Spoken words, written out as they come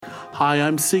Hi,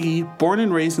 I'm Siggy, born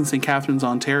and raised in St. Catharines,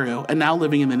 Ontario, and now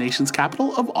living in the nation's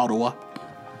capital of Ottawa.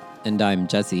 And I'm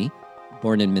Jesse,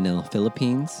 born in Manila,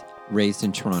 Philippines, raised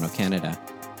in Toronto, Canada,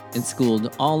 and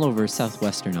schooled all over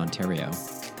southwestern Ontario.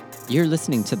 You're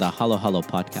listening to the Halo Halo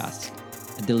podcast,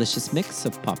 a delicious mix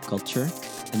of pop culture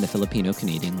and the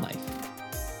Filipino-Canadian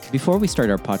life. Before we start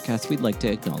our podcast, we'd like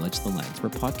to acknowledge the lands we're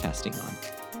podcasting on.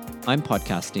 I'm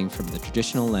podcasting from the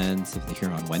traditional lands of the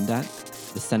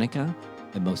Huron-Wendat, the Seneca,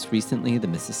 and most recently, the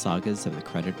Mississaugas of the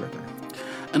Credit River.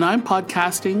 And I'm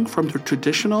podcasting from the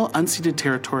traditional unceded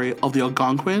territory of the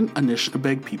Algonquin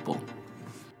Anishinaabe people.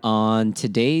 On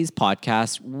today's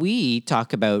podcast, we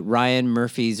talk about Ryan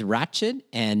Murphy's Ratched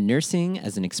and nursing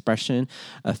as an expression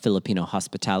of Filipino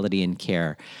hospitality and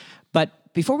care.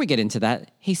 But before we get into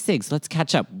that, hey Sigs, let's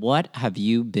catch up. What have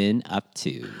you been up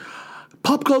to?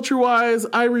 Pop culture-wise,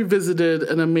 I revisited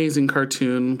an amazing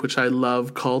cartoon, which I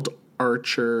love, called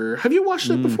Archer. Have you watched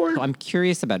it before? I'm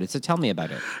curious about it, so tell me about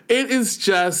it. It is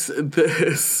just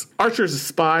this. Archer's a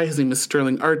spy. His name is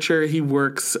Sterling Archer. He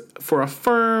works for a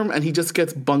firm, and he just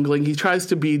gets bungling. He tries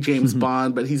to be James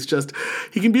Bond, but he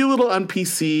can be a little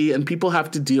un-PC, and people have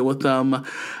to deal with them.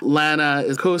 Lana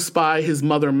is co-spy. His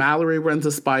mother, Mallory, runs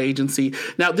a spy agency.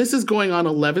 Now, this is going on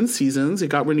 11 seasons. It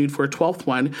got renewed for a 12th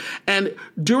one. And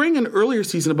during an earlier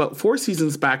season, about 4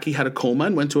 seasons back, he had a coma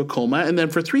and went to a coma. And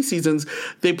then for 3 seasons,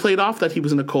 they played off that he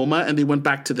was in a coma, and they went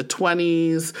back to the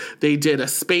 20s. They did a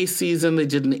space season. They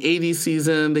did an 80s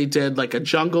season. They did like a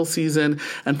jungle season.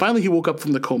 And finally, he woke up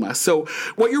from the coma. So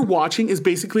what you're watching is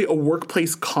basically a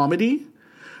workplace comedy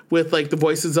with like the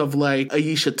voices of like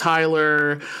Aisha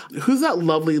Tyler. Who's that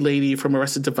lovely lady from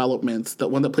Arrested Development? That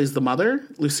one that plays the mother,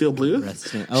 Lucille Bluth.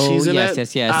 She's in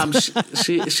it.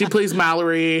 Yes. She plays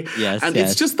Mallory. Yes, and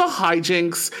it's just the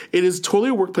hijinks. It is totally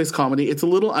a workplace comedy. It's a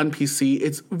little un-PC.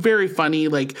 It's very funny.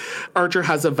 Like Archer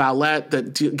has a valet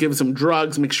that gives him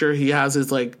drugs, make sure he has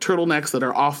his like turtlenecks that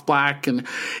are off black, and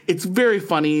it's very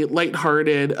funny,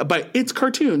 lighthearted. But it's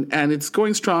cartoon, and it's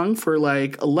going strong for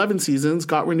like 11 seasons.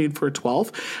 Got renewed for a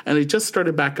 12th. And it just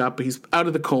started back up. He's out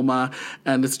of the coma,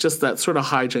 and it's just that sort of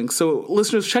hijinks. So,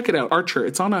 listeners, check it out. Archer.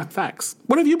 It's on FX.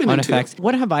 What have you been into? FX.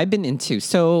 What have I been into?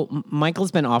 So, Michael's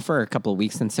been off for a couple of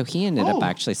weeks, and so he ended up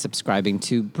actually subscribing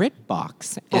to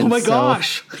BritBox. And oh my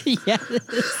gosh! Yes.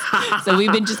 So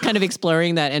we've been just kind of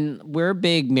exploring that, and we're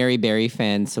big Mary Berry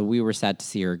fans. So we were sad to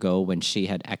see her go when she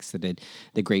had exited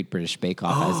the Great British Bake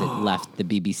Off as it left the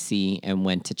BBC and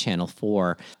went to Channel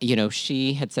 4. You know,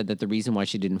 she had said that the reason why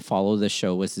she didn't follow the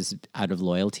show was out of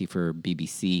loyalty for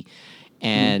BBC.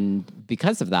 And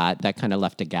because of that kind of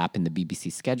left a gap in the BBC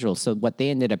schedule. So what they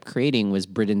ended up creating was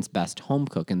Britain's Best Home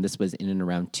Cook, and this was in and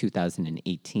around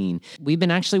 2018. We've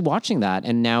been actually watching that,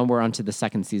 and now we're on to the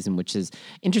second season, which is,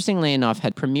 interestingly enough,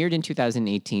 had premiered in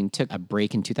 2018, took a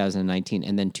break in 2019,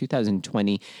 and then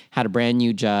 2020 had a brand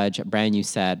new judge, a brand new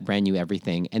set, brand new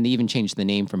everything, and they even changed the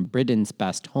name from Britain's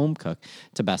Best Home Cook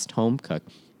to Best Home Cook.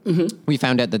 Mm-hmm. We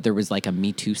found out that there was like a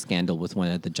Me Too scandal with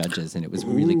one of the judges, and it was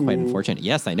really quite unfortunate.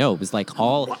 Yes, I know. It was like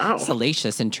all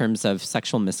salacious in terms of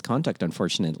sexual misconduct,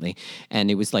 unfortunately. And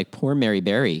it was like poor Mary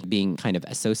Berry being kind of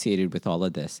associated with all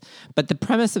of this. But the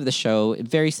premise of the show,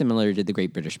 very similar to the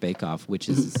Great British Bake Off, which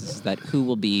is that who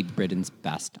will be Britain's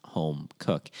best home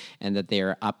cook, and that they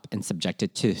are up and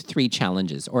subjected to 3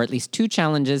 challenges, or at least 2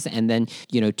 challenges, and then,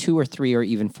 2 or 3 or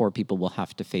even 4 people will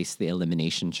have to face the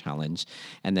elimination challenge.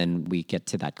 And then we get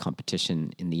to that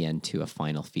competition in the end to a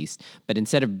final feast. But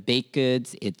instead of baked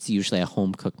goods, it's usually a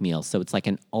home cooked meal. So it's like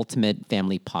an ultimate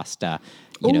family pasta,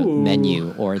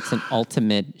 menu, or it's an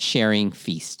ultimate sharing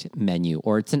feast menu,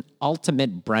 or it's an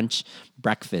ultimate brunch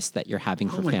breakfast that you're having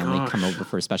for family come over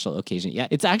for a special occasion. Yeah,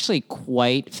 it's actually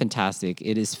quite fantastic.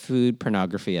 It is food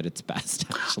pornography at its best,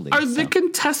 actually. Are the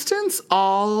contestants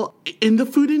all in the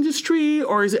food industry,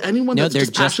 or is it anyone that's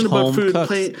just passionate about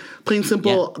food? Plain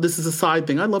simple, This is a side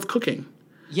thing. I love cooking.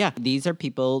 Yeah, these are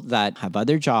people that have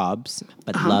other jobs,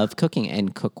 but love cooking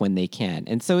and cook when they can.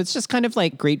 And so it's just kind of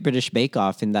like Great British Bake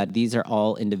Off in that these are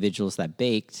all individuals that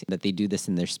baked, that they do this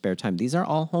in their spare time. These are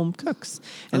all home cooks.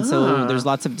 And so there's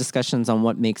lots of discussions on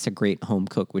what makes a great home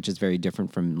cook, which is very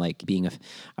different from like being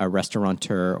a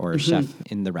restaurateur or a chef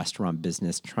in the restaurant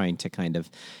business trying to kind of,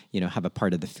 have a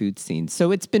part of the food scene.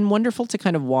 So it's been wonderful to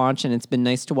kind of watch, and it's been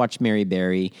nice to watch Mary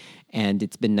Berry. And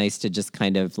it's been nice to just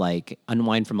kind of like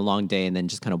unwind from a long day and then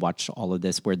just kind of watch all of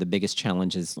this, where the biggest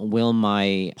challenge is, will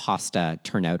my pasta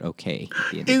turn out okay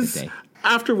at the end of the day?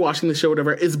 After watching the show,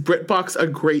 whatever, is BritBox a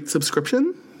great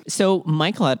subscription? So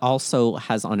Michael also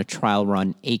has on a trial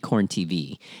run Acorn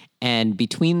TV. And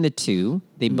between the two,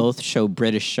 they both show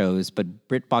British shows, but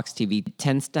BritBox TV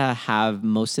tends to have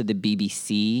most of the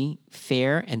BBC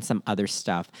fare and some other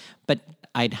stuff. But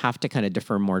I'd have to kind of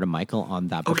defer more to Michael on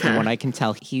that. But from what I can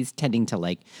tell, he's tending to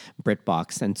like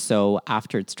BritBox. And so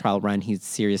after its trial run, he's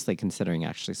seriously considering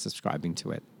actually subscribing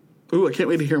to it. Ooh, I can't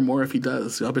wait to hear more if he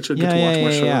does. I bet you'll get to watch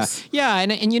more shows. Yeah,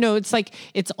 and you know, it's like,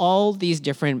 it's all these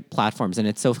different platforms, and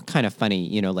it's so kind of funny,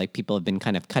 you know, like people have been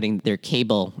kind of cutting their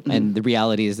cable, and the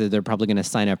reality is that they're probably going to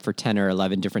sign up for 10 or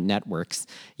 11 different networks,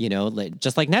 you know,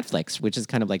 just like Netflix, which is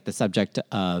kind of like the subject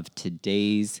of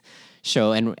today's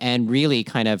show, and really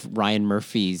kind of Ryan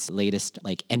Murphy's latest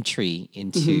like entry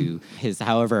into his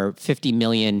however 50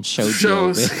 million show deal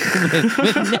with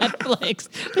Netflix.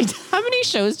 Like, how many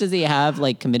shows does he have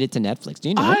like committed to Netflix? Do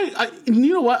you know?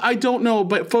 You know what? I don't know,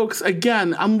 but folks,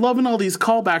 again, I'm loving all these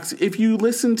callbacks. If you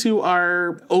listen to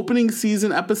our opening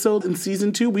season episode in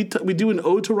season 2, we do an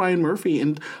ode to Ryan Murphy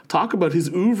and talk about his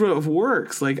oeuvre of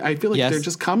works. Like, I feel like they're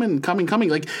just coming.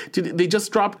 Like, they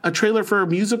just dropped a trailer for a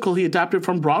musical he adapted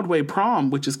from Broadway, Prom,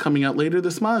 which is coming out later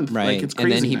this month. Right. Like, it's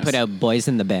craziness. And then he put out Boys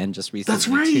in the Band just recently. That's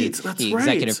right. That's he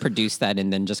executive produced that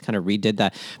and then just kind of redid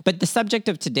that. But the subject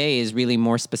of today is really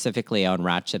more specifically on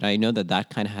Ratched. I know that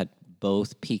kind of had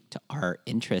both piqued our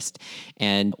interest.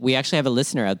 And we actually have a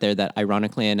listener out there that,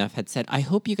 ironically enough, had said, I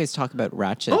hope you guys talk about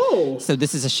Ratched. Oh. So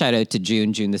this is a shout out to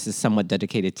June. June, this is somewhat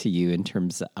dedicated to you in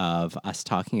terms of us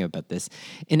talking about this.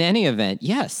 In any event,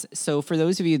 yes. So for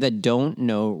those of you that don't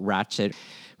know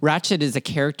Ratched is a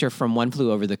character from One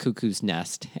Flew Over the Cuckoo's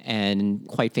Nest, and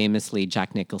quite famously,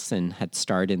 Jack Nicholson had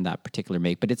starred in that particular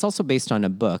make, but it's also based on a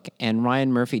book, and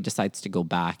Ryan Murphy decides to go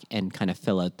back and kind of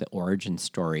fill out the origin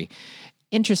story.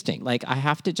 Interesting. Like, I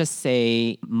have to just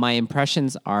say, my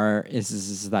impressions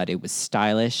is that it was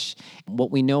stylish.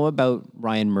 What we know about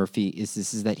Ryan Murphy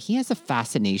is that he has a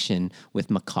fascination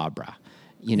with macabre.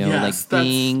 You know, like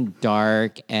being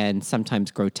dark and sometimes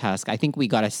grotesque. I think we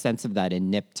got a sense of that in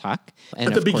Nip Tuck. And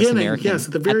at the beginning, at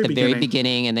the very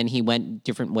beginning. And then he went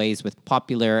different ways with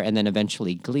Popular and then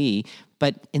eventually Glee.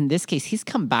 But in this case, he's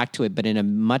come back to it, but in a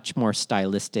much more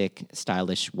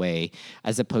stylish way,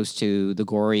 as opposed to the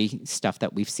gory stuff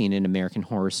that we've seen in American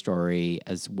Horror Story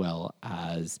as well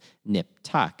as Nip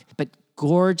Tuck. But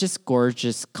gorgeous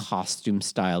costume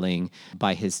styling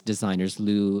by his designers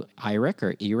Lou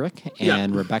Ehrich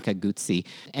and Rebecca Guzzi.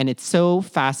 And it's so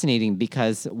fascinating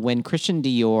because when Christian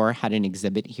Dior had an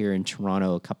exhibit here in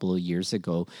Toronto a couple of years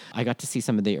ago, I got to see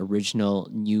some of the original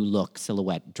new look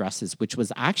silhouette dresses, which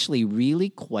was actually really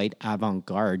quite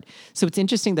avant-garde. So it's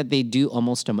interesting that they do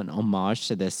almost an homage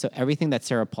to this. So everything that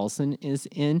Sarah Paulson is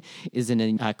in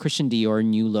a Christian Dior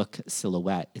new look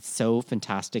silhouette. It's so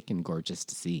fantastic and gorgeous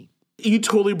to see. You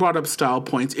totally brought up style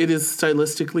points. It is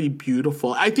stylistically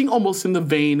beautiful. I think almost in the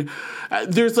vein,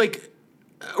 there's like,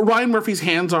 Ryan Murphy's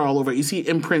hands are all over it. You see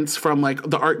imprints from like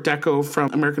the Art Deco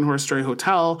from American Horror Story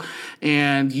Hotel,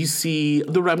 and you see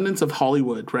the remnants of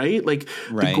Hollywood, right? Like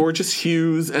the gorgeous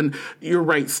hues. And you're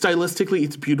right, stylistically,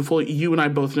 it's beautiful. You and I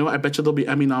both know, I bet you there'll be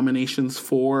Emmy nominations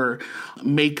for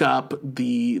makeup,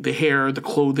 the hair, the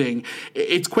clothing.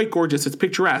 It's quite gorgeous. It's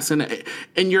picturesque. And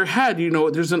in your head, you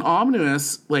know, there's an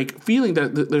ominous like feeling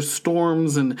that there's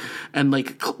storms and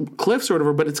like cliffs or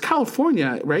whatever, but it's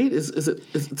California, right? It's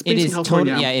based in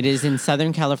California. Yeah, it is in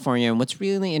Southern California. And what's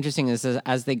really interesting is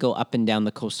as they go up and down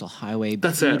the coastal highway,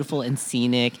 beautiful and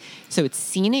scenic. So it's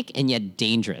scenic and yet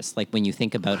dangerous, like when you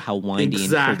think about how windy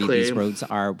and curvy these roads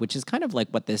are, which is kind of like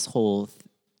what this whole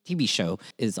TV show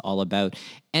is all about.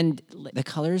 And the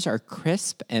colors are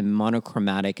crisp and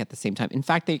monochromatic at the same time. In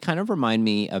fact, they kind of remind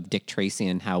me of Dick Tracy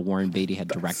and how Warren Beatty had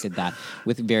directed that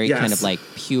with very kind of like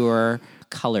pure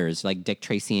colors, like Dick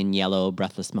Tracy in yellow,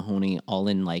 Breathless Mahoney all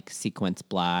in like sequence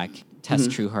black, Tess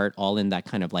Trueheart all in that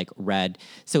kind of like red.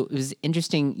 So it was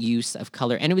interesting use of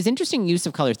color. And it was interesting use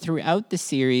of color throughout the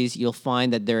series. You'll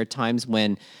find that there are times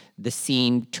when the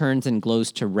scene turns and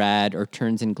glows to red or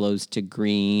turns and glows to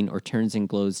green or turns and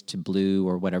glows to blue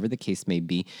or whatever the case may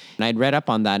be. And I'd read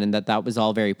up on that and that was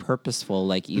all very purposeful,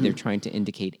 like either trying to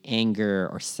indicate anger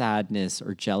or sadness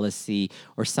or jealousy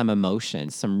or some emotion,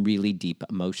 some really deep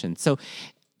emotion. So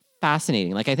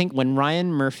fascinating. Like, I think when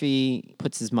Ryan Murphy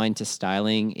puts his mind to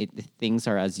styling, things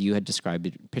are, as you had described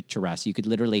it, picturesque. You could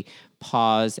literally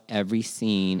pause every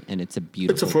scene and it's a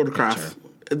beautiful It's a photograph. Picture.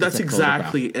 That's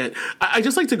exactly it. I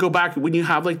just like to go back when you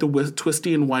have like the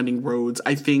twisty and winding roads.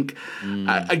 I think,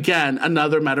 again,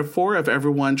 another metaphor of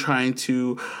everyone trying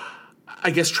to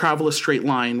I guess, travel a straight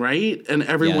line, right? And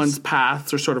everyone's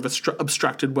paths are sort of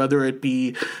obstructed, whether it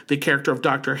be the character of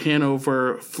Dr.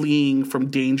 Hanover fleeing from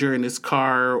danger in his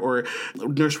car, or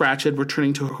Nurse Ratched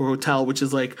returning to her hotel, which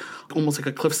is like almost like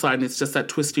a cliffside, and it's just that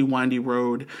twisty, windy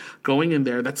road going in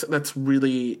there. That's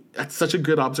such a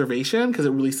good observation, because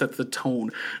it really sets the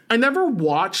tone. I never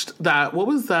watched that. What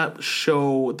was that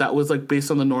show that was like based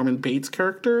on the Norman Bates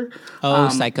character? Oh,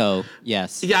 Psycho.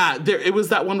 Yes. Yeah, it was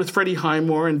that one with Freddie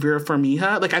Highmore and Vera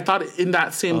Farmiga. Like, I thought in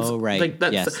that same, like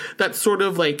that's sort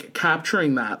of like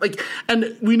capturing that. Like,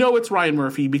 and we know it's Ryan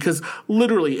Murphy because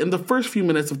literally in the first few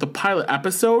minutes of the pilot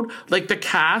episode, like the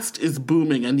cast is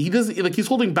booming, and he's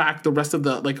holding back the rest of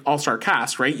the like all-star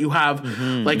cast, right? You have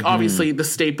obviously the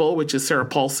staple, which is Sarah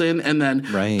Paulson, and then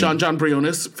John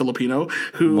Briones, Filipino,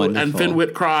 and Finn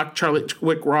Wittrock, Charlie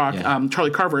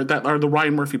Carver, that are the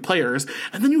Ryan Murphy players,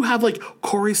 and then you have like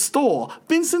Corey Stoll,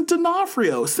 Vincent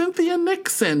D'Onofrio, Cynthia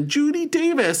Nixon, Judy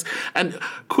Davis, and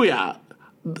Kuya,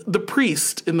 the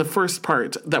priest in the first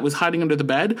part that was hiding under the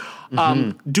bed.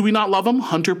 Do we not love him?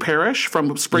 Hunter Parrish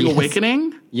from Spring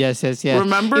Awakening. Yes.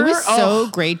 Remember? It was so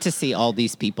great to see all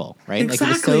these people, right?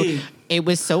 Exactly. Like it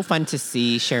was so fun to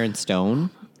see Sharon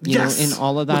Stone, you know, in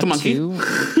all of that too,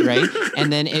 right?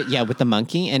 And then with the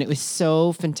monkey, and it was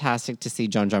so fantastic to see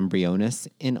John Briones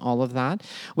in all of that,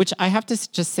 which I have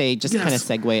to just say, kind of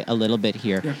segue a little bit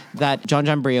here, that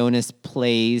John Briones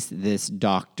plays this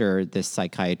doctor, this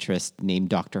psychiatrist named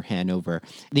Dr. Hanover.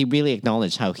 They really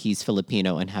acknowledge how he's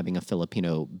Filipino and having a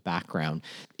Filipino background.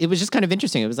 It was just kind of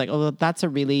interesting. It was like, oh, well, that's a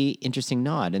really interesting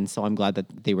nod. And so I'm glad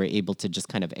that they were able to just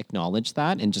kind of acknowledge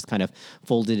that and just kind of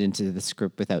fold it into the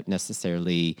script without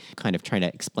necessarily kind of trying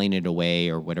to explain it away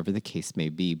or whatever the case may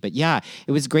be. But yeah,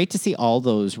 it was great to see all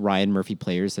those Ryan Murphy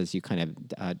players, as you kind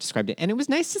of described it. And it was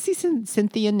nice to see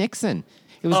Cynthia Nixon.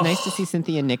 It was nice to see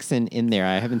Cynthia Nixon in there.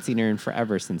 I haven't seen her in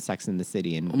forever since Sex and the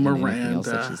City and anything else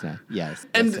that she's now. Yes.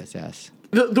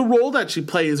 The role that she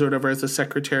plays or whatever as a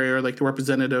secretary or like the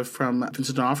representative from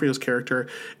Vincent D'Onofrio's character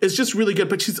is just really good.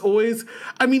 But she's always,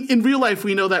 I mean, in real life,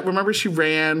 we know that, remember, she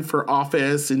ran for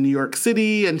office in New York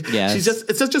City, and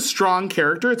it's such a strong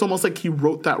character. It's almost like he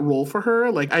wrote that role for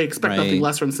her. Like, I expect nothing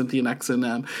less from Cynthia Nixon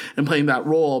and playing that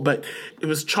role. But it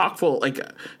was chock full. Like,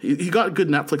 he got good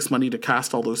Netflix money to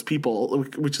cast all those people,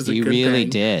 which is a good thing. He really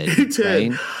did. He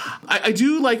did. Right? I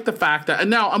do like the fact that, and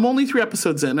now I'm only 3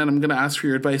 episodes in, and I'm going to ask for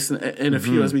your advice in a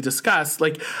few as we discuss.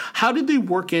 Like, how did they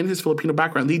work in his Filipino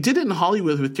background? They did it in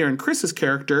Hollywood with Darren Chris's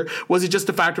character. Was it just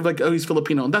a factor of like, oh, he's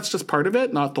Filipino, and that's just part of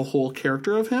it, not the whole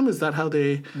character of him? Is that how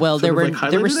they? Well, there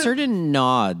were certain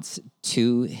nods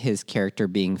to his character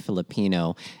being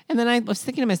Filipino, and then I was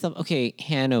thinking to myself, okay,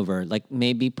 Hanover, like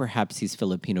maybe perhaps he's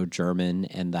Filipino German,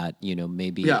 and that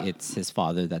maybe it's his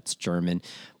father that's German.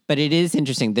 But it is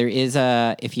interesting. There is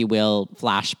a, if you will,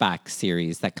 flashback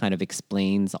series that kind of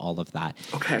explains all of that.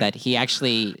 Okay. That he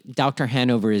actually, Dr.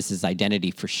 Hanover is his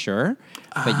identity for sure,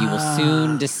 but you will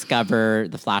soon discover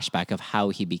the flashback of how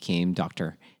he became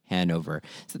Dr. Hanover.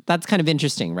 So that's kind of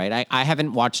interesting, right? I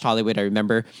haven't watched Hollywood. I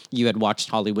remember you had watched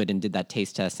Hollywood and did that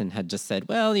taste test and had just said,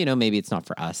 well, maybe it's not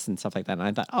for us and stuff like that. And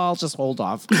I thought, I'll just hold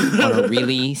off on a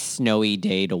really snowy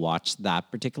day to watch that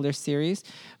particular series.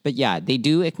 But yeah, they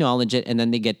do acknowledge it, and then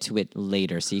they get to it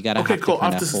later. So you got to have to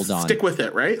kind of hold on. Stick with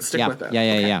it, right? Stick with it.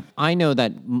 Yeah. I know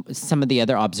that some of the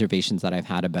other observations that I've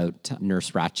had about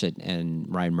Nurse Ratched and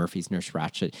Ryan Murphy's Nurse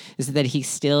Ratched is that he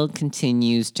still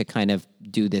continues to kind of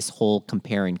do this whole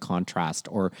compare and contrast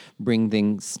or bring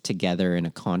things together in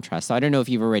a contrast. So I don't know if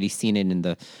you've already seen it in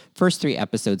the first 3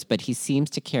 episodes, but he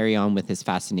seems to carry on with his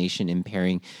fascination in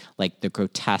pairing like the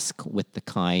grotesque with the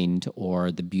kind,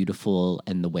 or the beautiful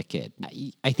and the wicked.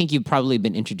 I think you've probably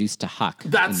been introduced to Huck.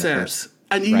 That's it.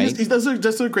 And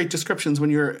those are great descriptions when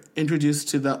you're introduced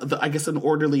to the I guess, an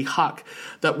orderly Huck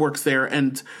that works there,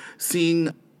 and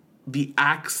seeing the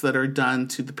acts that are done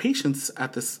to the patients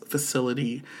at this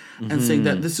facility and saying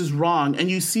that this is wrong. And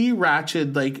you see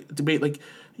Ratched like debate, like,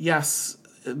 yes,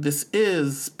 this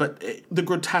is, but the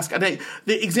grotesque. And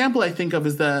the example I think of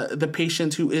is the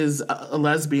patient who is a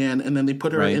lesbian, and then they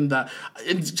put her in the.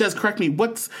 And just correct me.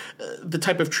 What's the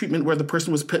type of treatment where the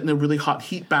person was put in a really hot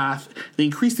heat bath? They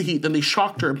increased the heat, then they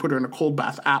shocked her and put her in a cold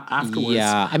bath afterwards.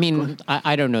 Yeah, I mean,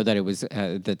 I don't know that it was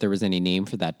that there was any name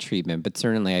for that treatment, but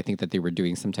certainly I think that they were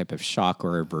doing some type of shock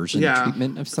or aversion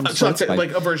treatment of some sort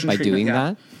like aversion by treatment, doing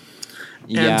that.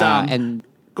 And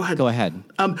Go ahead. Go ahead.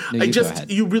 No, go ahead.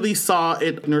 You really saw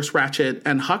it, Nurse Ratched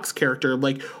and Huck's character,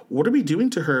 like, what are we doing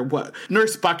to her? What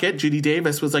Nurse Bucket, Judy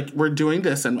Davis, was like, we're doing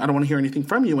this and I don't want to hear anything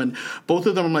from you. And both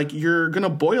of them are like, you're going to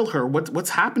boil her. What's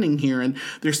happening here? And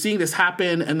they're seeing this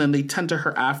happen. And then they tend to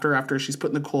her after she's put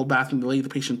in the cold bath and they lay the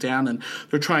patient down and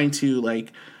they're trying to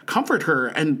like comfort her.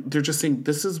 And they're just saying,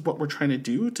 this is what we're trying to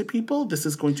do to people. This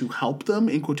is going to help them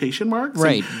in quotation marks.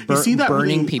 Right. You see that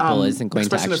burning really, people isn't going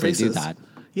to actually do that.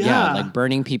 Yeah, like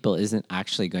burning people isn't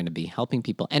actually going to be helping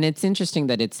people. And it's interesting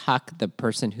that it's Huck, the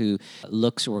person who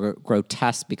looks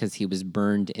grotesque because he was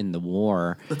burned in the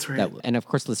war. That's right. And of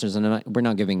course, listeners, we're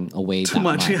not giving away too that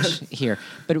much here.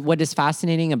 But what is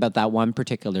fascinating about that one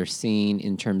particular scene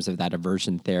in terms of that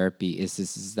aversion therapy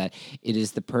is that it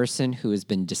is the person who has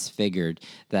been disfigured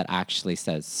that actually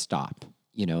says stop.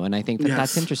 And I think that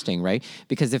that's interesting, right?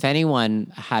 Because if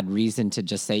anyone had reason to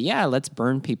just say, yeah, let's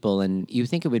burn people, and you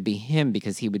think it would be him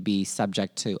because he would be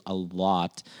subject to a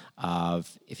lot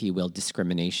of, if you will,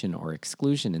 discrimination or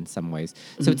exclusion in some ways.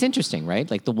 Mm-hmm. So it's interesting, right?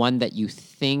 Like the one that you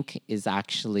think is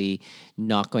actually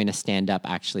not going to stand up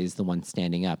actually is the one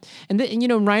standing up. And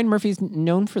Ryan Murphy's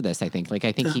known for this, I think. Like,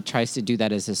 I think he tries to do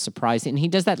that as a surprise. And he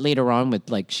does that later on with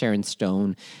like Sharon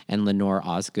Stone and Lenore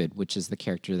Osgood, which is the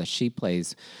character that she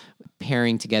plays,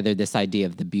 pairing together this idea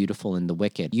of the beautiful and the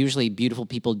wicked. Usually beautiful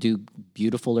people do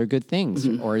beautiful or good things,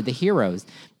 or the heroes.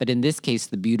 But in this case,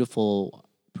 the beautiful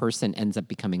person ends up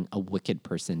becoming a wicked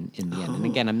person in the end. And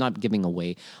again, I'm not giving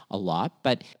away a lot,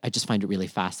 but I just find it really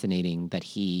fascinating that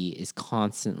he is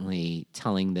constantly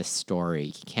telling this story.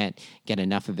 He can't get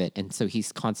enough of it. And so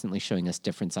he's constantly showing us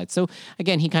different sides. So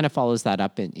again, he kind of follows that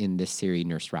up in this series,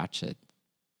 Nurse Ratched.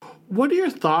 What are your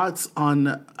thoughts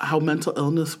on how mental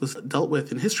illness was dealt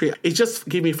with in history? It just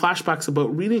gave me flashbacks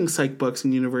about reading psych books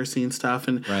in university and stuff,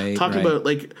 and talking about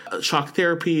like shock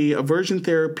therapy, aversion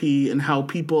therapy, and how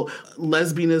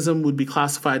lesbianism would be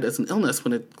classified as an illness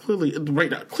when it clearly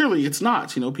it's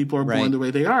not. People are born the way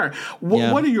they are.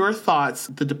 What are your thoughts,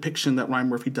 the depiction that Ryan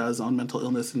Murphy does on mental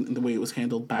illness and the way it was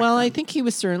handled back then? Well, I think he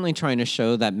was certainly trying to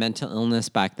show that mental illness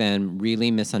back then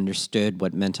really misunderstood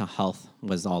what mental health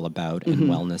was all about and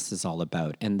wellness is all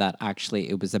about, and that actually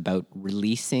it was about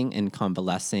releasing and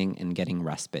convalescing and getting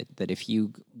respite. That if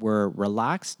you were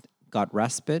relaxed, got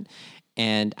respite,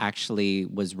 and actually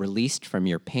was released from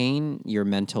your pain, your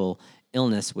mental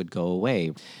illness would go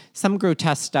away. Some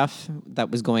grotesque stuff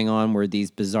that was going on were these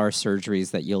bizarre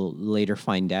surgeries that you'll later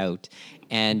find out.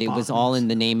 And it was all in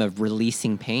the name of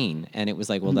releasing pain. And it was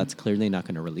like, well, that's clearly not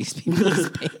going to release people's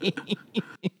pain.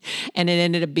 And it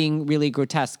ended up being really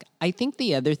grotesque. I think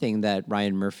the other thing that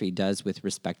Ryan Murphy does with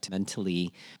respect to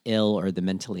mentally ill or the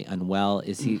mentally unwell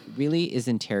is he really is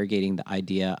interrogating the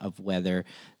idea of whether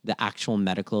the actual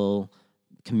medical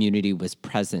community was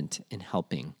present in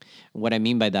helping. What I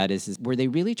mean by that is were they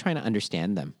really trying to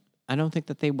understand them? I don't think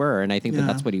that they were, and I think that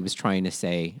that's what he was trying to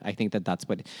say. I think that that's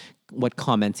what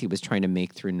comments he was trying to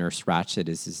make through Nurse Ratched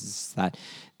is that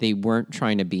they weren't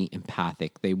trying to be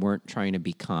empathic. They weren't trying to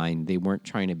be kind. They weren't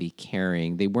trying to be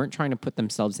caring. They weren't trying to put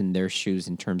themselves in their shoes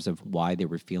in terms of why they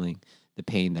were feeling the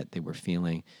pain that they were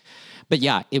feeling. But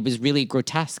yeah, it was really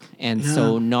grotesque, and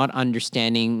so not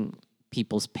understanding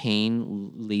people's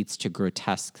pain leads to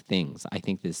grotesque things. I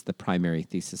think this is the primary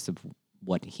thesis of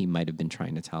what he might have been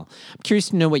trying to tell. I'm curious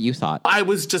to know what you thought. I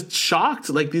was just shocked.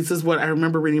 Like, this is what I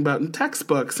remember reading about in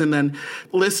textbooks. And then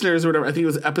listeners or whatever, I think it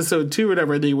was episode 2 or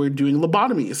whatever, they were doing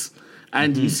lobotomies.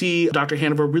 And you see Dr.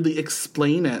 Hanover really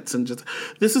explain it and just,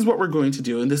 this is what we're going to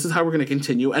do and this is how we're going to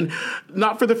continue. And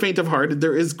not for the faint of heart,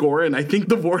 there is gore. And I think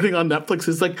the warning on Netflix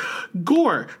is like,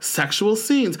 gore, sexual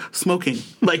scenes, smoking.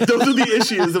 Like, those are the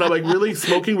issues. And I'm like, really?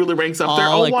 Smoking really ranks up there?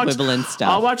 All equivalent stuff.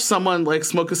 I'll watch someone like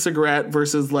smoke a cigarette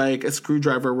versus like a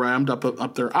screwdriver rammed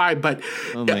up their eye. But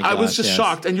I was just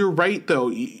shocked. And you're right,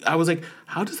 though. I was like,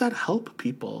 how does that help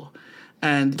people?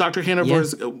 And Dr.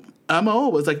 Hanover's MO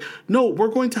was like, no, we're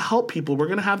going to help people. We're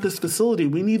going to have this facility.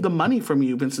 We need the money from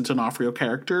you, Vincent D'Onofrio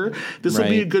character. This will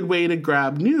be a good way to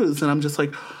grab news. And I'm just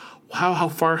like, wow, how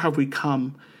far have we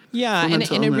come? Yeah, and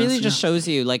it really just shows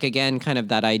you, like, again, kind of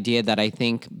that idea that I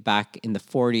think back in the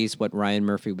 40s, what Ryan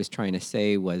Murphy was trying to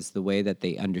say was the way that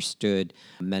they understood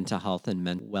mental health and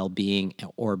mental well-being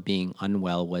or being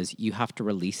unwell was you have to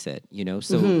release it,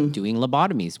 So doing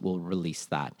lobotomies will release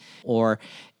that. Or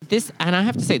This, and I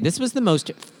have to say, this was the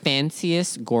most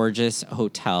fanciest, gorgeous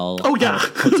hotel. Oh, yeah.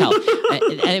 Hotel.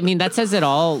 I mean, that says it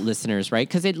all, listeners, right?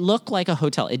 Because it looked like a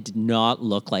hotel. It did not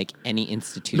look like any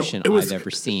institution I've ever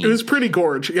seen. It was pretty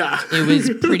gorge, yeah. It was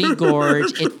pretty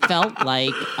gorge. It felt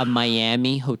like a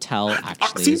Miami hotel,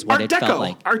 actually, is what it felt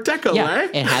like. Art Deco, right?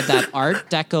 It had that Art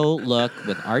Deco look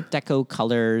with Art Deco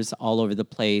colors all over the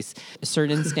place,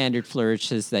 certain standard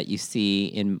flourishes that you see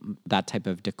in that type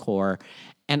of decor.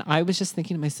 And I was just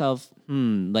thinking to myself,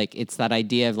 like it's that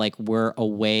idea of like we're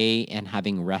away and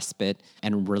having respite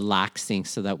and relaxing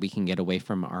so that we can get away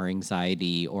from our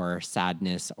anxiety or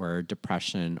sadness or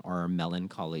depression or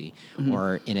melancholy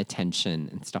or inattention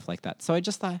and stuff like that. So I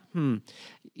just thought,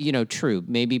 true.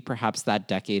 Maybe perhaps that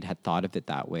decade had thought of it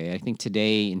that way. I think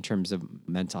today, in terms of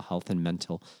mental health and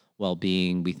mental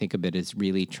well-being, we think of it as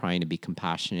really trying to be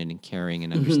compassionate and caring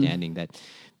and understanding that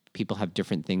people have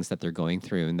different things that they're going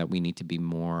through and that we need to be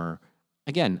more,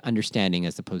 again, understanding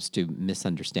as opposed to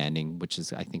misunderstanding, which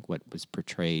is, I think, what was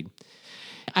portrayed.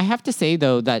 I have to say,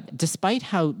 though, that despite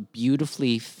how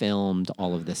beautifully filmed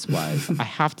all of this was, I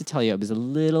have to tell you, I was a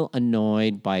little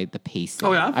annoyed by the pacing.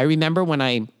 Oh, yeah? I remember when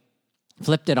I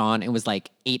flipped it on, it was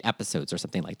like 8 episodes or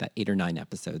something like that, 8 or 9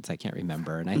 episodes. I can't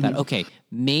remember. And I thought, okay,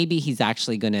 maybe he's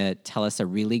actually going to tell us a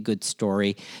really good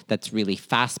story that's really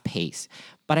fast paced.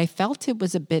 But I felt it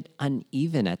was a bit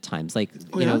uneven at times. Like,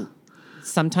 you know,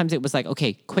 sometimes it was like,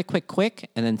 okay, quick,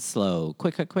 and then slow,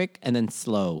 quick, and then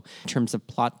slow in terms of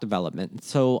plot development.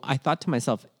 So I thought to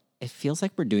myself, it feels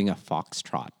like we're doing a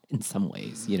foxtrot in some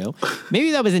ways, you know?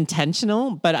 Maybe that was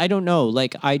intentional, but I don't know.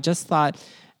 Like, I just thought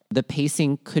the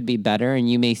pacing could be better, and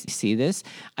you may see this.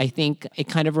 I think it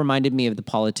kind of reminded me of The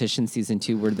Politician season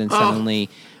 2, where then suddenly,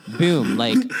 boom,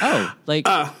 like,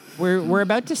 we're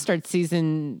about to start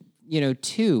season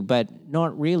 2, but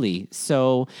not really.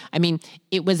 So, I mean,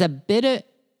 it was a bit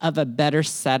of a better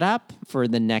setup for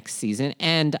the next season.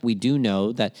 And we do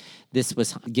know that this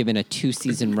was given a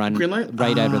 2-season run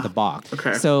right out of the box.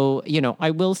 Okay. So,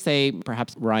 I will say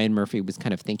perhaps Ryan Murphy was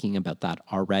kind of thinking about that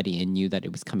already and knew that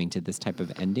it was coming to this type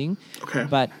of ending. Okay.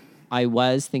 But I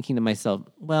was thinking to myself,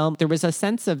 well, there was a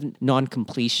sense of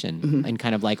non-completion and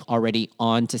kind of like already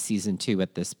on to season 2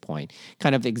 at this point.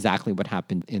 Kind of exactly what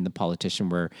happened in The Politician,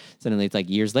 where suddenly it's like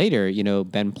years later,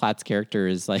 Ben Platt's character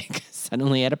is like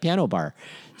suddenly at a piano bar.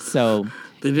 So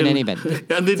in any event.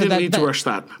 And they didn't need to rush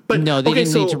that. But no, they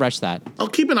didn't need to rush that. I'll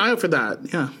keep an eye out for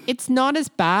that. Yeah. It's not as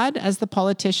bad as The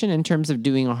Politician in terms of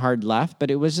doing a hard left, but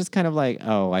it was just kind of like,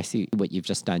 oh, I see what you've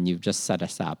just done. You've just set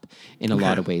us up in a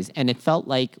lot of ways. And it felt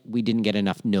like we didn't get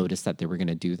enough notice that they were going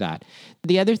to do that.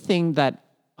 The other thing that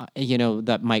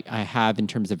that I have in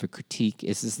terms of a critique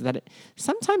is that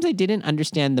sometimes I didn't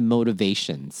understand the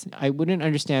motivations. I wouldn't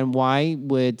understand why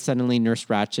would suddenly Nurse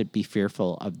Ratched be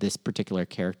fearful of this particular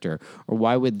character, or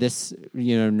why would this,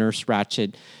 Nurse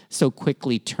Ratched so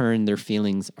quickly turn their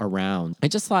feelings around. I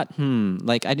just thought,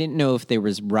 like I didn't know if there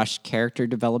was rushed character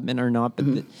development or not,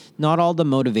 but not all the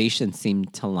motivations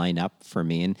seemed to line up for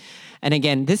me. And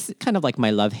again, this is kind of like my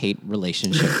love-hate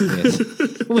relationship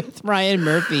with Ryan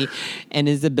Murphy and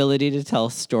his ability to tell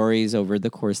stories over the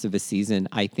course of a season.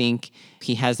 I think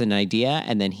he has an idea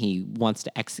and then he wants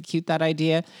to execute that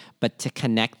idea, but to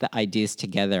connect the ideas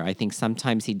together, I think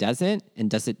sometimes he doesn't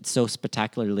and does it so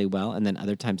spectacularly well. And then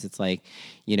other times it's like,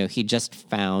 he just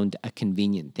found a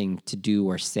convenient thing to do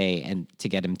or say and to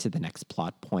get him to the next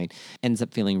plot point. Ends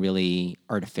up feeling really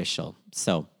artificial.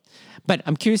 But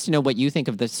I'm curious to know what you think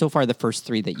of so far the first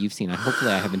 3 that you've seen.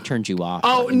 Hopefully I haven't turned you off.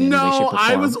 Oh, no,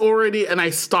 I was already, and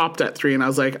I stopped at 3, and I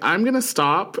was like, I'm going to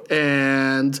stop,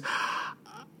 and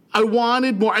I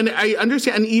wanted more, and I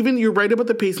understand, and even you're right about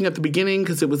the pacing at the beginning,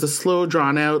 because it was a slow,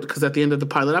 drawn out, because at the end of the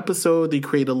pilot episode, they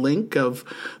create a link of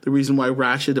the reason why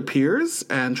Ratched appears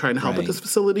and trying to help at this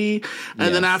facility.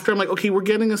 And then after, I'm like, okay, we're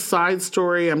getting a side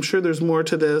story. I'm sure there's more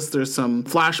to this. There's some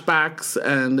flashbacks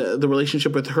and the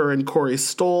relationship with her and Corey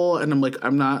Stoll, and I'm like,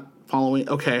 I'm not following.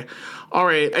 Okay, all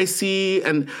right, I see,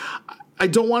 and I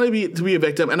don't want to be a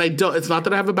victim, and I don't. It's not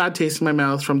that I have a bad taste in my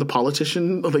mouth from The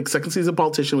Politician, like second season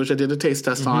Politician, which I did a taste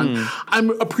test on.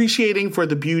 I'm appreciating for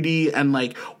the beauty and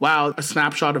like, wow, a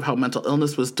snapshot of how mental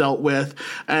illness was dealt with.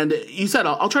 And you said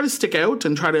I'll try to stick out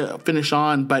and try to finish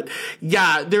on, but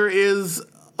yeah, there is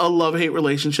a love-hate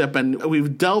relationship, and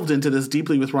we've delved into this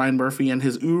deeply with Ryan Murphy and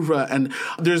his oeuvre, and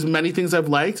there's many things I've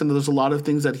liked, and there's a lot of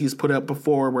things that he's put out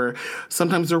before where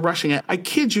sometimes they're rushing it. I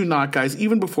kid you not, guys,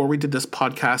 even before we did this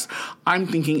podcast, I'm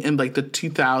thinking in like the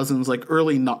 2000s, like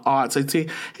early aughts, I'd say,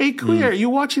 hey, Queer, are you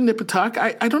watching Nip Tuck?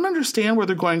 I don't understand where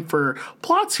they're going for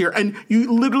plots here. And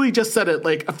you literally just said it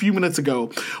like a few minutes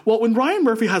ago. Well, when Ryan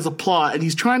Murphy has a plot and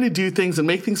he's trying to do things and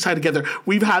make things tie together,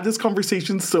 we've had this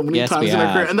conversation so many times in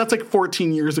our career. And that's like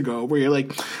 14 years ago, where you're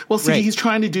like, well, see, he's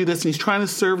trying to do this and he's trying to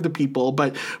serve the people,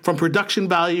 but from production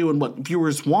value and what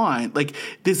viewers want, like,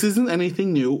 this isn't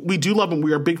anything new. We do love him.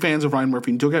 We are big fans of Ryan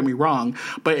Murphy, don't get me wrong,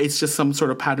 but it's just some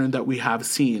sort of pattern that we have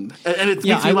seen. And it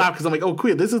makes me laugh because I'm like, oh,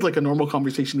 Queer, this is like a normal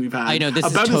conversation we've had. I know, this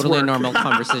is totally a normal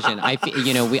conversation. I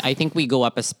think we go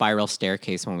up a spiral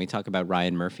staircase when we talk about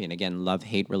Ryan Murphy, and again,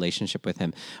 love-hate relationship with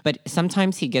him. But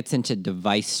sometimes he gets into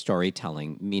device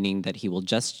storytelling, meaning that he will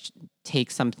just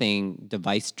take something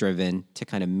device-driven to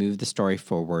kind of move the story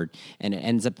forward, and it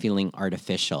ends up feeling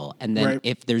artificial. And then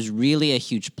if there's really a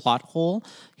huge plot hole,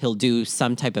 he'll do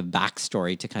some type of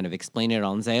backstory to kind of explain it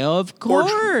all and say, oh, of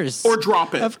course. Or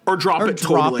drop it. Or drop it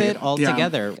totally. Drop it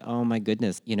altogether. Yeah. Oh, my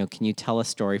goodness. Can you tell a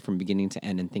story from beginning to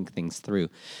end and think things through?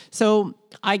 So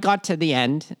I got to the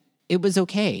end. It was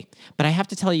okay. But I have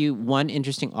to tell you one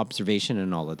interesting observation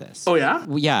in all of this. Oh, yeah?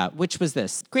 Yeah, which was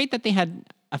this. Great that they had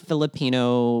a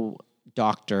Filipino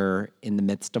doctor in the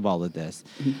midst of all of this.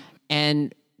 Mm-hmm.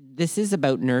 And this is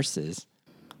about nurses.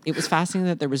 It was fascinating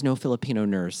that there was no Filipino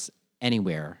nurse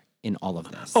anywhere in all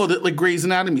of this. Oh, like Grey's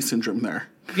Anatomy syndrome there.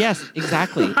 Yes,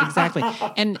 exactly.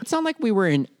 And it's not like we were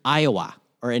in Iowa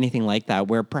or anything like that,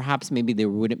 where perhaps maybe there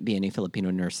wouldn't be any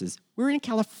Filipino nurses. We were in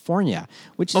California,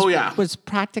 which was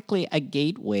practically a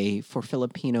gateway for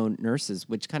Filipino nurses,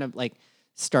 which kind of like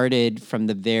started from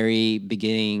the very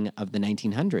beginning of the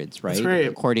 1900s, right? That's right.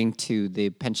 According to the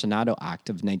Pensionado Act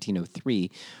of 1903,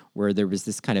 where there was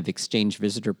this kind of exchange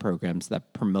visitor programs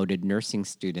that promoted nursing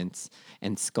students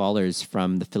and scholars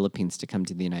from the Philippines to come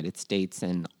to the United States,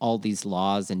 and all these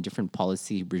laws and different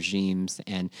policy regimes,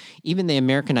 and even the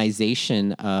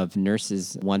Americanization of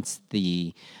nurses once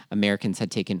the Americans had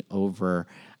taken over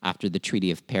after the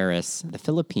Treaty of Paris, the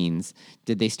Philippines,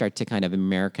 did they start to kind of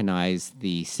Americanize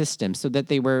the system so that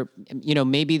they were,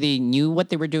 maybe they knew what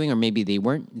they were doing, or maybe they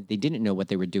didn't know what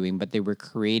they were doing, but they were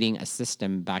creating a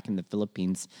system back in the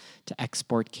Philippines to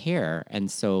export care.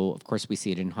 And so, of course, we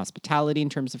see it in hospitality in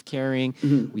terms of caring.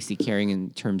 Mm-hmm. We see caring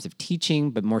in terms of teaching,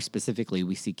 but more specifically,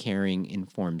 we see caring in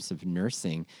forms of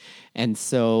nursing. And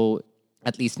so,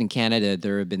 at least in Canada,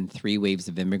 there have been 3 waves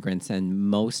of immigrants, and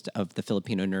most of the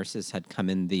Filipino nurses had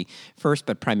come in the first,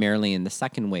 but primarily in the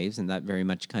second waves, and that very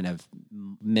much kind of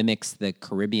mimics the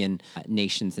Caribbean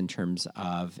nations in terms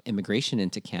of immigration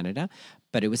into Canada.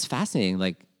 But it was fascinating,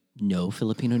 like, no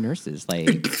Filipino nurses. Like,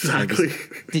 exactly.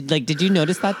 Did you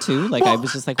notice that too? Like, I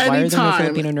was just like, why are there no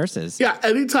Filipino nurses? Yeah,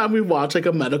 anytime we watch like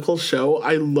a medical show,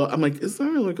 I'm like, is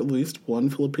there like at least one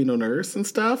Filipino nurse and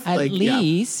stuff? At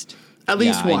least. Yeah. At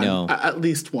least one. I know. At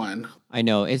least one. I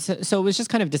know. So it was just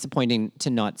kind of disappointing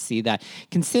to not see that,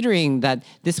 considering that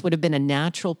this would have been a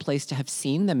natural place to have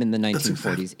seen them in the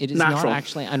 1940s. It is not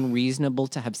actually unreasonable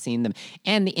to have seen them.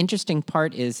 And the interesting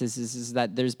part is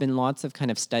that there's been lots of kind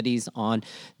of studies on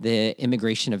the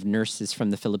immigration of nurses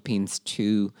from the Philippines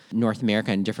to North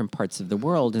America and different parts of the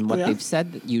world. And what they've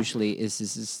said usually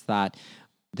is that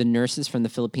the nurses from the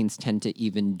Philippines tend to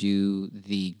even do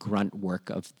the grunt work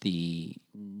of the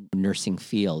nursing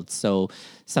field. So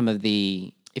some of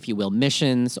the, if you will,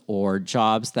 missions or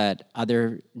jobs that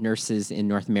other nurses in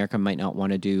North America might not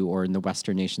want to do, or in the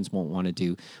Western nations won't want to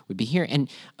do, would be here. And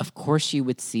of course, you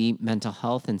would see mental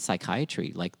health and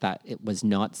psychiatry like that. It was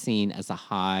not seen as a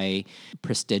high,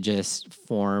 prestigious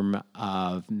form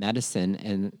of medicine,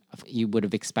 and you would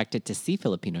have expected to see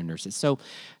Filipino nurses. So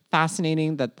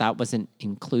fascinating that wasn't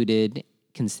included,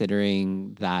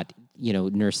 considering that,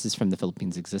 nurses from the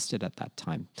Philippines existed at that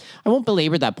time. I won't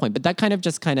belabor that point, but that kind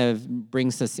of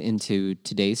brings us into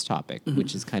today's topic, mm-hmm.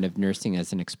 which is kind of nursing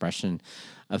as an expression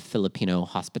of Filipino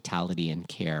hospitality and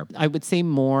care. I would say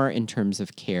more in terms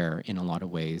of care in a lot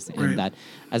of ways. And that,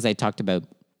 as I talked about,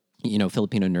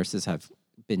 Filipino nurses have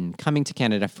been coming to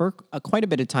Canada for quite a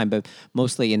bit of time, but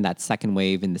mostly in that second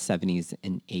wave in the 70s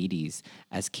and 80s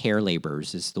as care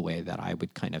laborers is the way that I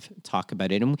would kind of talk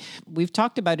about it. And we've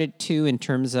talked about it too in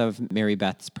terms of Mary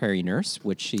Beth's Prairie Nurse,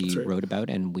 which she wrote about,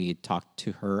 and we talked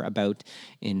to her about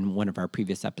in one of our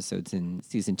previous episodes in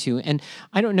season 2. And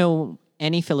I don't know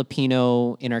any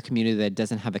Filipino in our community that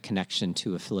doesn't have a connection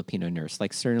to a Filipino nurse.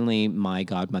 Like certainly my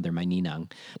godmother, my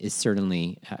ninang, is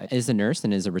certainly is a nurse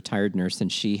and is a retired nurse,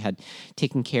 and she had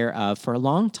taken care of for a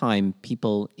long time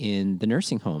people in the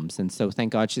nursing homes. And so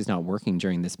thank God she's not working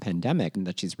during this pandemic and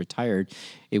that she's retired.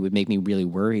 It would make me really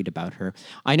worried about her.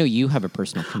 I know you have a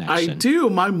personal connection. I do.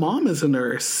 My mom is a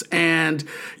nurse, and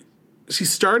she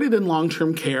started in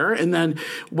long-term care, and then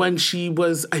when she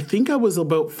was, I think I was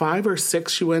about 5 or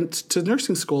 6, she went to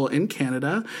nursing school in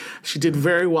Canada. She did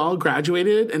very well,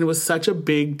 graduated, and it was such a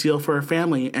big deal for her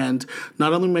family. And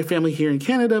not only my family here in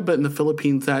Canada, but in the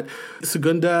Philippines, that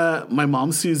Segunda, my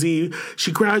mom, Susie,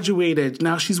 she graduated.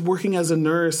 Now she's working as a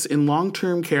nurse in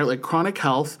long-term care, like chronic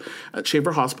health at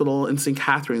Shaver Hospital in St.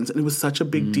 Catharines, and it was such a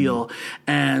big deal.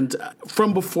 And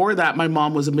from before that, my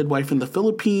mom was a midwife in the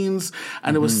Philippines,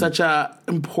 and it was such a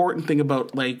important thing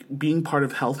about like being part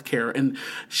of healthcare. And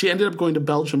she ended up going to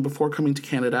Belgium before coming to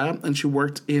Canada, and she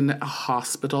worked in a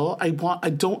hospital. I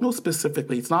don't know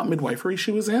specifically. It's not midwifery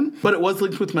she was in, but it was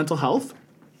linked with mental health.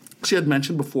 She had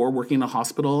mentioned before working in a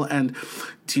hospital and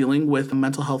dealing with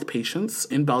mental health patients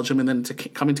in Belgium, and then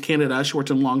coming to Canada, she worked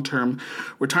in a long-term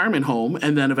retirement home,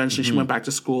 and then eventually she went back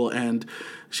to school, and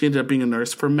she ended up being a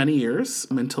nurse for many years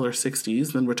until her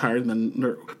 60s, then retired, and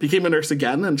then became a nurse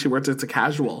again, and she worked as a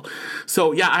casual.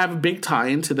 So yeah, I have a big tie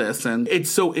into this, and it's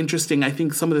so interesting. I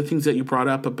think some of the things that you brought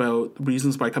up about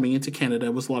reasons why coming into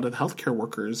Canada was a lot of the healthcare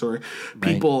workers or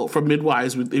people from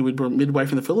midwives. They would be midwife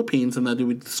in the Philippines, and then they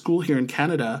would school here in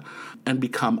Canada and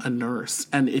become a nurse.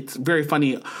 And it's very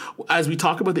funny. As we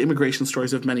talk about the immigration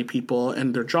stories of many people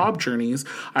and their job journeys,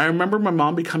 I remember my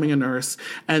mom becoming a nurse,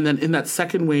 and then in that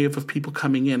second wave of people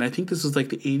coming in, I think this was like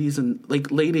the 80s and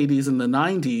like late 80s and the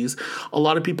 90s, a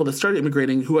lot of people that started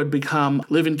immigrating who had become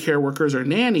live-in care workers or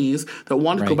nannies that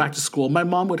wanted to go back to school, my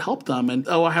mom would help them. And,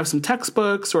 I have some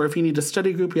textbooks, or if you need a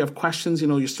study group, you have questions,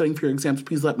 you're studying for your exams,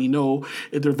 please let me know.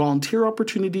 If there are volunteer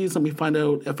opportunities, let me find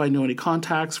out if I know any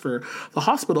contacts for the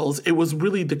hospitals. It was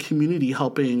really the community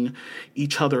helping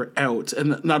each other out.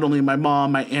 And not only my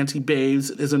mom, my Auntie Babes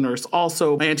is a nurse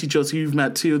also. My Auntie Josie, you've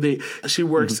met too. She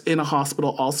works in a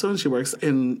hospital also, and she works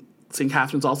in St.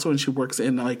 Catharines also, and she works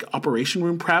in like operation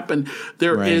room prep, and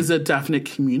there is a definite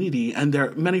community, and there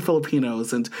are many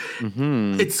Filipinos, and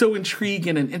it's so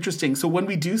intriguing and interesting. So when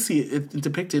we do see it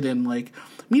depicted in like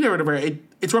media or whatever,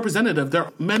 it's representative. There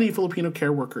are many Filipino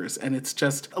care workers, and it's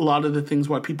just a lot of the things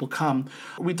why people come.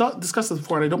 We discussed this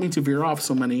before, and I don't mean to veer off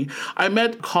so many. I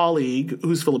met a colleague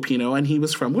who's Filipino, and he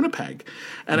was from Winnipeg.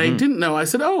 And I didn't know. I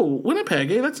said, oh, Winnipeg,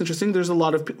 hey, that's interesting. There's a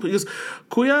lot of people. He goes,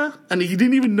 Kuya? And he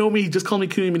didn't even know me. He just called me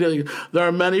Kuya immediately. There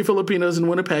are many Filipinos in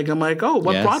Winnipeg. I'm like, oh,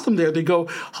 what brought them there? They go,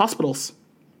 hospitals.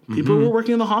 People were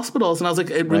working in the hospitals, and I was like,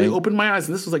 it really opened my eyes.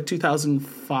 And this was like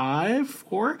 2005,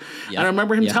 4. And I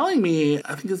remember him telling me,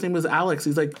 I think his name was Alex.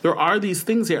 He's like, there are these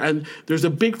things here, and there's a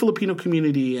big Filipino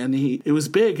community, and it was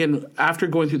big. And after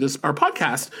going through our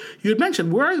podcast, you had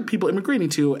mentioned, where are the people immigrating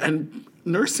to? And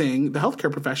nursing, the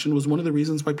healthcare profession, was one of the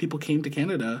reasons why people came to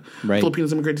Canada.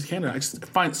 Filipinos immigrated to Canada. I just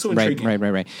find it so intriguing.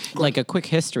 Right. Like a quick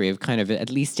history of kind of, at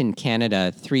least in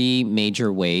Canada, 3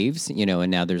 major waves,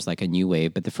 and now there's like a new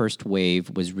wave. But the first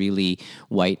wave was really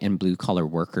white and blue collar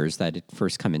workers that had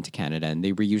first come into Canada. And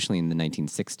they were usually in the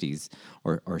 1960s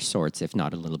or sorts, if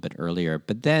not a little bit earlier.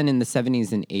 But then in the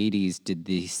 70s and 80s, did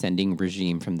the sending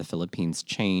regime from the Philippines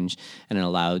change, and it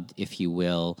allowed, if you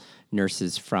will,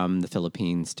 nurses from the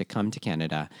Philippines to come to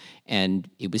Canada. And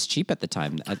it was cheap at the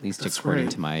time, at least according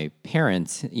to my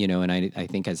parents, and I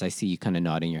think as I see you kind of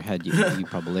nodding your head, you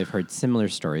probably have heard similar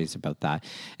stories about that.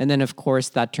 And then, of course,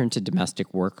 that turned to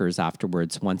domestic workers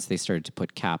afterwards once they started to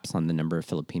put caps on the number of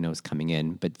Filipinos coming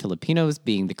in. But Filipinos,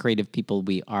 being the creative people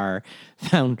we are,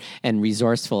 found and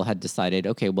resourceful, had decided,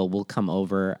 okay, well, we'll come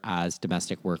over as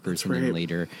domestic workers and then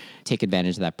later take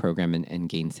advantage of that program and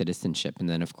gain citizenship. And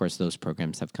then, of course, those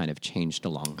programs have kind of changed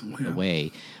along the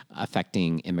way,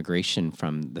 affecting immigration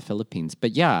from the Philippines.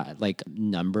 But yeah, like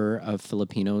number of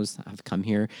Filipinos have come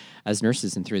here as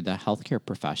nurses and through the healthcare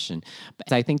profession.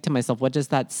 But I think to myself, what does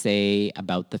that say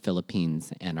about the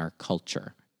Philippines and our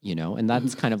culture? And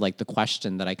that's kind of like the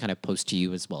question that I kind of pose to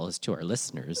you as well as to our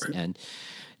listeners. And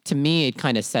to me, it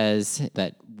kind of says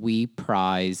that we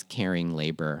prize caring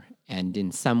labor, and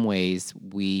in some ways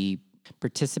we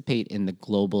participate in the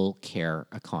global care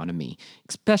economy,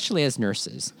 especially as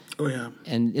nurses. Oh, yeah.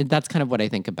 And that's kind of what I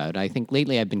think about. I think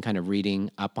lately I've been kind of reading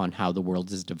up on how the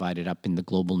world is divided up in the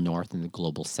global north and the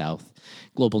global south.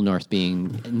 Global north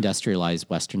being industrialized,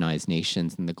 westernized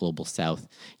nations, and the global south,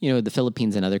 the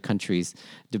Philippines and other countries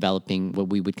developing what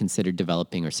we would consider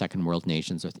developing or second world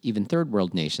nations, or even third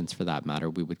world nations for that matter,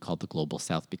 we would call the global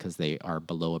south because they are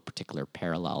below a particular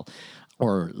parallel.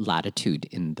 or latitude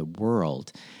in the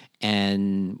world.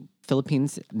 And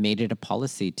Philippines made it a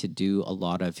policy to do a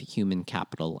lot of human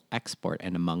capital export,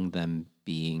 and among them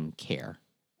being care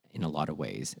in a lot of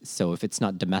ways. So if it's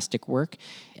not domestic work,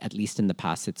 at least in the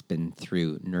past, it's been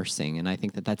through nursing. And I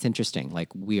think that that's interesting. Like,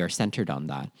 we are centered on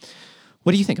that.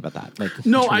 What do you think about that? Like,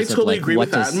 no, I totally agree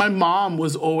with that. My mom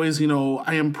was always,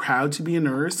 I am proud to be a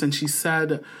nurse. And she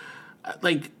said,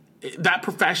 like, that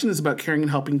profession is about caring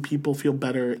and helping people feel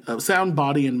better, sound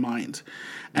body and mind.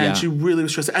 And she really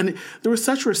was stressed. And there was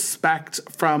such respect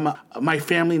from my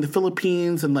family in the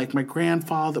Philippines and like my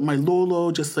grandfather, my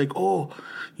lolo, just like, oh,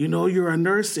 you're a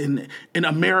nurse in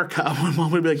America. My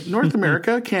mom would be like, North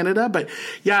America, Canada. But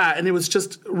yeah, and it was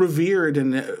just revered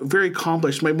and very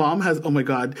accomplished. My mom has, oh my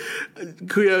God,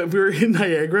 Kuya, if we were in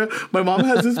Niagara, my mom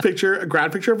has this picture, a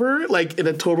grad picture of her, like in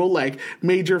a total like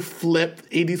major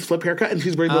 80s flip haircut. And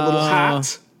she's wearing the little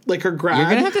hat. Like her grad. You're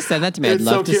going to have to send that to me. I'd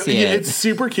love to see it. It's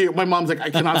super cute. My mom's like, I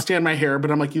cannot stand my hair,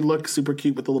 but I'm like, you look super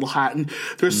cute with the little hat. And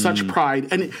there's such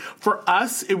pride. And for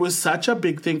us, it was such a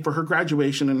big thing for her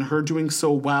graduation and her doing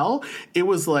so well. It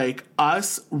was like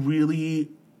us really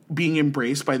being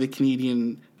embraced by the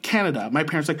Canada. My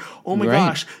parents like, oh my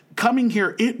gosh, coming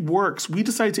here, it works. We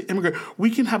decided to immigrate. We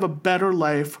can have a better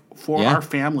life for our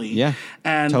family. Yeah,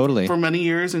 and totally. For many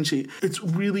years, and it's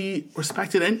really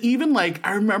respected. And even like,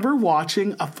 I remember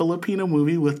watching a Filipino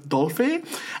movie with Dolphy,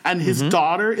 and his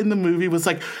daughter in the movie was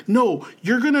like, no,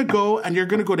 you're going to go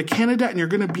to Canada and you're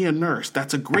going to be a nurse.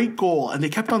 That's a great goal. And they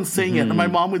kept on saying it. And my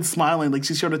mom would smile and like,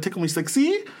 she sort of tickled me. She's like,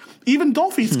 see? Even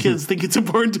Dolphy's kids think it's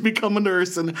important to become a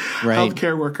nurse and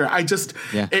healthcare worker.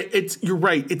 You're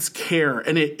right. It's care.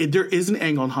 And there is an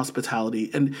angle on hospitality.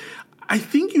 And I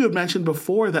think you had mentioned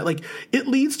before that like it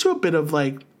leads to a bit of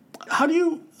like, how do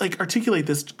you like articulate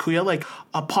this, Kuya? Like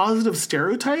a positive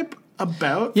stereotype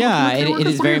about it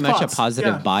is very much a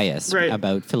positive bias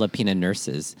about Filipino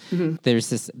nurses. There's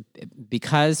this,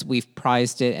 because we've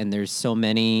prized it, and there's so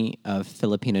many of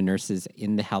Filipino nurses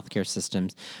in the healthcare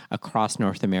systems across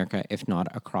North America, if not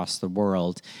across the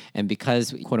world, and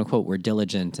because quote unquote we're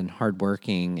diligent and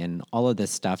hardworking and all of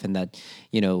this stuff, and that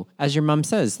as your mom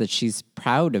says, that she's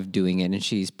proud of doing it and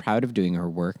she's proud of doing her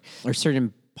work, or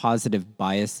certain positive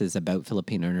biases about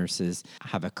Filipino nurses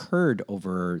have occurred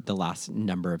over the last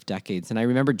number of decades. And I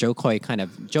remember Joe Coy kind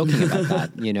of joking about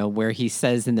that, where he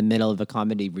says in the middle of a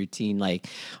comedy routine, like,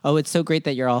 oh, it's so great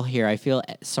that you're all here. I feel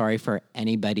sorry for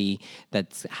anybody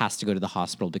that has to go to the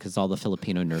hospital because all the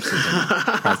Filipino nurses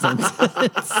are present.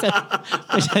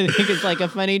 Which I think is like a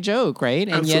funny joke, right?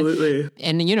 And absolutely.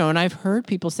 And I've heard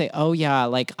people say, oh yeah,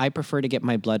 like I prefer to get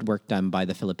my blood work done by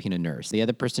the Filipino nurse. The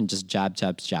other person just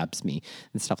jabs me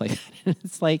and stuff like that.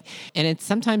 It's like, and it's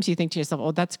sometimes you think to yourself,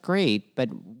 oh, that's great. But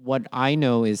what I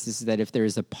know is that if there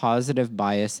is a positive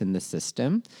bias in the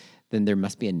system, then there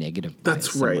must be a negative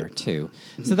bias somewhere too.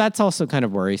 So that's also kind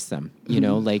of worrisome,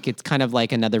 like it's kind of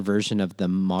like another version of the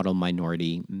model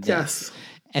minority myth. Yes.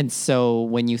 And so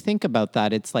when you think about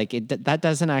that, it's like that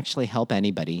doesn't actually help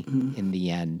anybody in the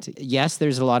end. Yes,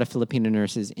 there's a lot of Filipino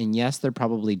nurses, and yes, they're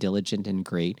probably diligent and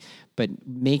great, but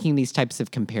making these types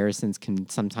of comparisons can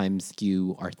sometimes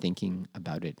skew our thinking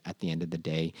about it at the end of the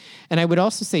day. And I would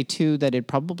also say, too, that it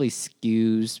probably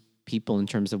skews people in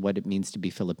terms of what it means to be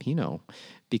Filipino.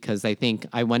 Because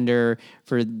I wonder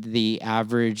for the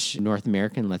average North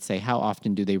American, let's say, how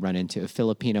often do they run into a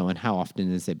Filipino, and how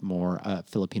often is it more a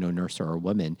Filipino nurse or a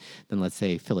woman than, let's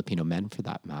say, Filipino men for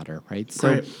that matter, right?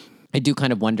 So I do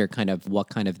kind of wonder kind of what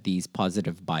kind of these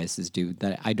positive biases do,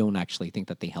 that I don't actually think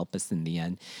that they help us in the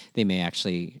end. They may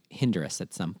actually hinder us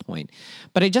at some point.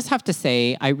 But I just have to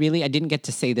say, I didn't get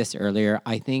to say this earlier.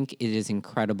 I think it is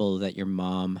incredible that your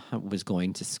mom was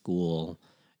going to school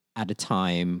at a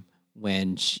time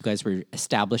when you guys were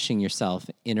establishing yourself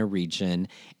in a region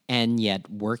and yet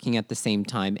working at the same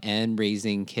time and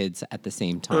raising kids at the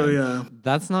same time. Oh, yeah.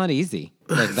 That's not easy.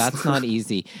 Like, that's not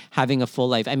easy. Having a full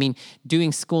life. I mean,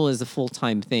 doing school is a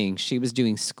full-time thing. She was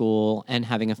doing school and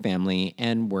having a family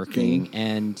and working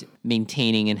and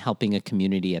maintaining and helping a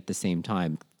community at the same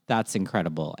time. That's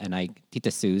incredible. And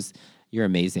Tita Suze, you're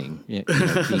amazing,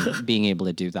 being able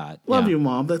to do that. Love you,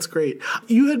 Mom. That's great.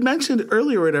 You had mentioned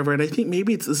earlier or whatever, and I think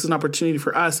maybe this is an opportunity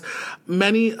for us.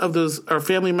 Many of those are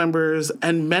family members,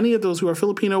 and many of those who are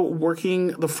Filipino working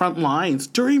the front lines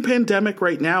during pandemic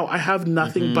right now. I have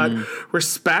nothing but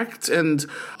respect and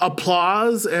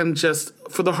applause and just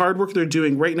for the hard work they're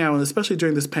doing right now, and especially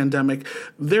during this pandemic.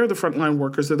 They're the frontline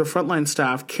workers. They're the frontline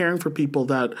staff caring for people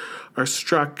that are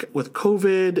struck with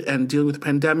COVID and dealing with the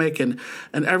pandemic and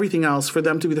everything else. For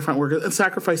them to be the front workers and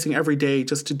sacrificing every day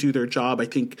just to do their job, I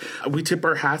think we tip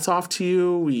our hats off to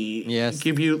you. We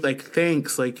give you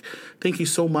thanks. Thank you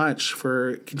so much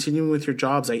for continuing with your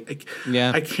jobs. I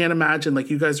can't imagine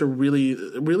you guys are really,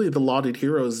 really the lauded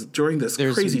heroes during this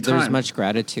crazy time. There's much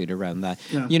gratitude around that.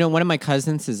 Yeah. One of my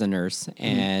cousins is a nurse,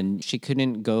 and she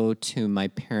couldn't go to my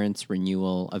parents'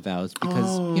 renewal of vows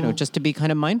because, just to be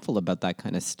kind of mindful about that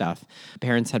kind of stuff.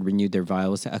 Parents had renewed their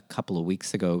vows a couple of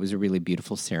weeks ago. It was a really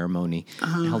beautiful ceremony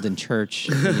held in church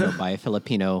by a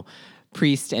Filipino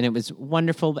priest, and it was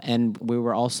wonderful, and we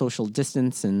were all social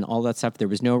distance and all that stuff. There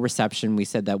was no reception. We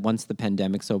said that once the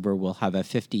pandemic's over, we'll have a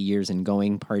 50 years in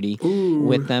going party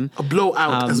with them. A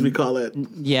blowout, as we call it.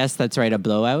 Yes, that's right, a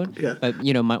blowout. Yeah. But,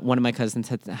 one of my cousins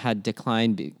had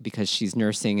declined because she's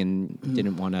nursing and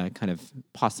didn't want to kind of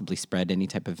possibly spread any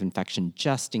type of infection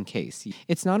just in case.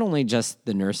 It's not only just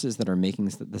the nurses that are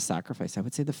making the sacrifice. I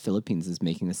would say the Philippines is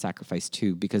making the sacrifice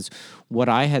too, because what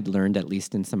I had learned, at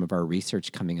least in some of our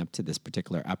research coming up to this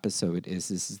particular episode,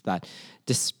 is that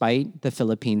despite the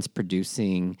Philippines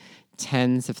producing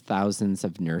tens of thousands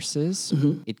of nurses,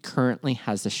 it currently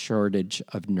has a shortage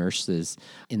of nurses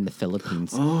in the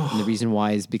Philippines. And the reason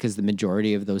why is because the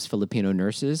majority of those Filipino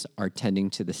nurses are tending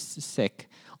to the sick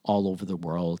all over the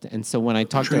world. And so when I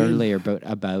talked earlier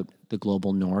about the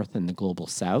global north and the global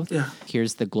south,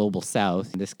 here's the global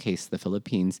south, in this case the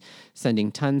Philippines,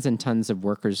 sending tons and tons of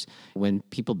workers when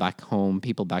people back home,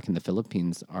 people back in the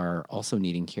Philippines are also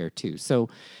needing care too. So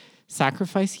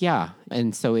sacrifice,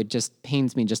 and so it just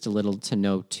pains me just a little to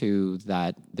know too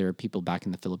that there are people back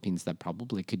in the Philippines that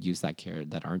probably could use that care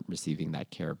that aren't receiving that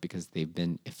care because they've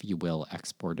been, if you will,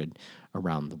 exported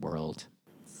around the world.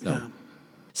 So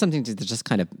something to just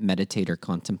kind of meditate or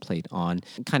contemplate on.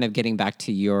 Kind of getting back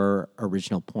to your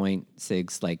original point,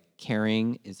 Sigs,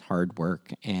 caring is hard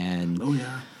work. And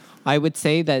I would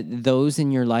say that those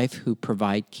in your life who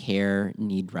provide care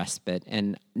need respite.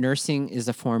 And nursing is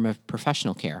a form of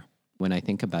professional care when I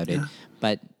think about it.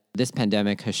 But this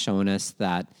pandemic has shown us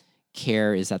that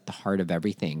care is at the heart of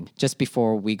everything. Just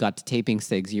before we got to taping,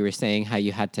 Sigs, you were saying how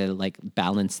you had to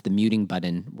balance the muting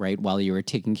button, right, while you were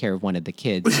taking care of one of the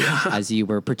kids as you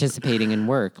were participating in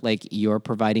work. You're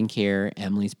providing care,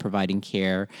 Emily's providing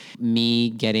care. Me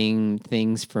getting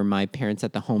things for my parents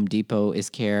at the Home Depot is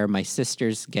care. My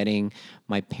sister's getting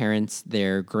my parents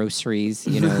their groceries,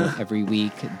 every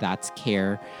week. That's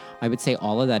care. I would say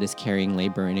all of that is caring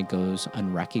labor, and it goes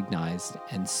unrecognized.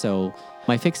 And so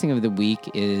my fixing of the week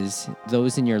is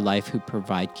those in your life who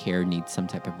provide care need some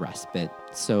type of respite.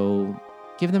 So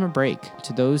give them a break.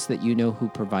 To those that who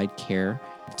provide care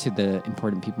to the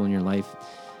important people in your life,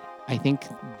 I think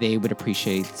they would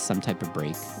appreciate some type of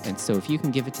break. And so if you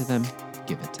can give it to them,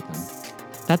 give it to them.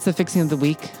 That's the fixing of the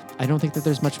week. I don't think that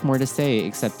there's much more to say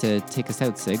except to take us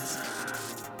out, Sigs.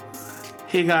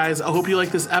 Hey guys, I hope you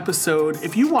like this episode.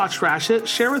 If you watched Ratched,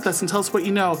 share with us and tell us what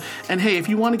you know. And hey, if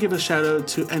you want to give a shout out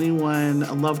to anyone,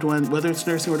 a loved one, whether it's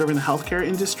nursing or whatever in the healthcare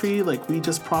industry, like we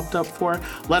just propped up for,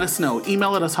 let us know.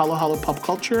 Email at us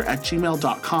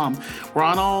hollowhollowpopculture@gmail.com. We're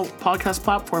on all podcast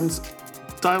platforms.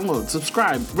 Download,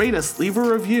 subscribe, rate us, leave a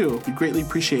review. We greatly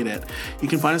appreciate it. You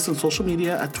can find us on social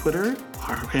media at Twitter.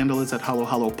 Our handle is at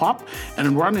hollowhollowpop.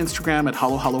 And we're on Instagram at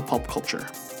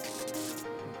hollowhollowpopculture.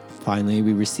 Finally,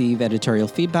 we receive editorial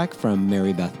feedback from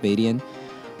Mary Beth Badian.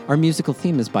 Our musical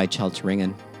theme is by Chelch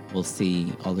Ringen. We'll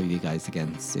see all of you guys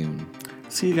again soon.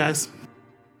 See you guys.